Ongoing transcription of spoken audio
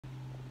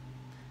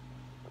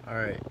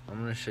Alright, I'm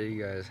gonna show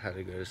you guys how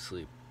to go to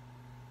sleep.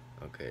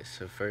 Okay,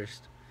 so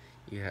first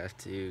you have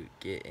to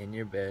get in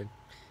your bed.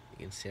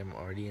 You can see I'm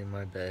already in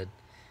my bed,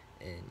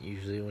 and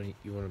usually when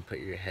you want to put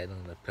your head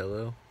on the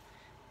pillow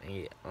and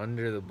get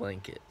under the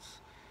blankets,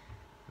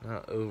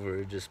 not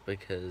over, just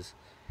because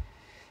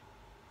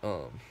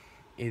um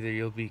either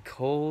you'll be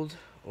cold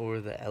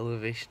or the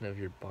elevation of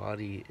your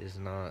body is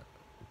not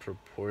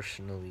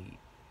proportionally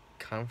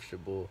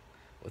comfortable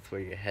with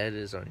where your head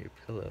is on your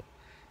pillow.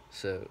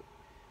 So,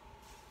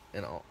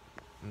 and all,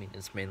 I mean,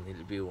 it's mainly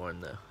to be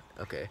warm though.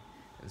 Okay,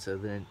 and so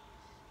then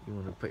you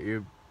want to put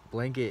your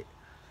blanket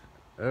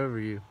over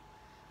you.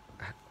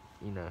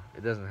 You know,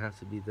 it doesn't have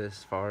to be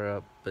this far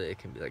up, but it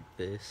can be like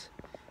this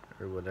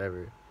or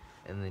whatever.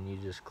 And then you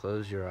just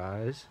close your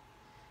eyes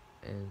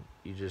and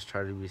you just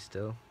try to be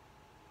still.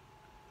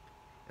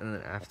 And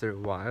then after a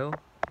while,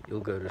 you'll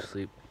go to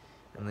sleep,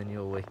 and then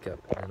you'll wake up,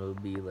 and it'll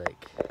be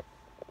like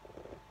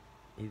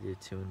either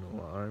to an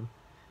alarm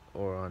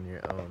or on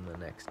your own the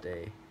next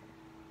day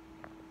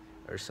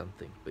or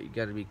something. But you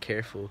gotta be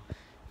careful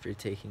if you're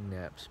taking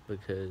naps,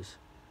 because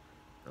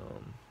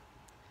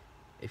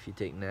if you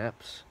take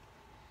naps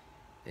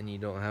and you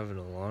don't have an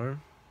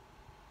alarm,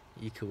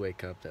 you could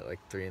wake up at like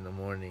 3 in the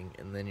morning,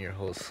 and then your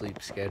whole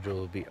sleep schedule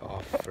will be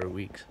off for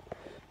weeks.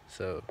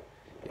 So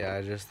yeah,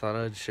 I just thought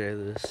I'd share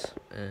this,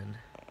 and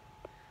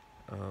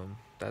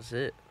that's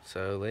it.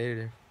 So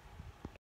later.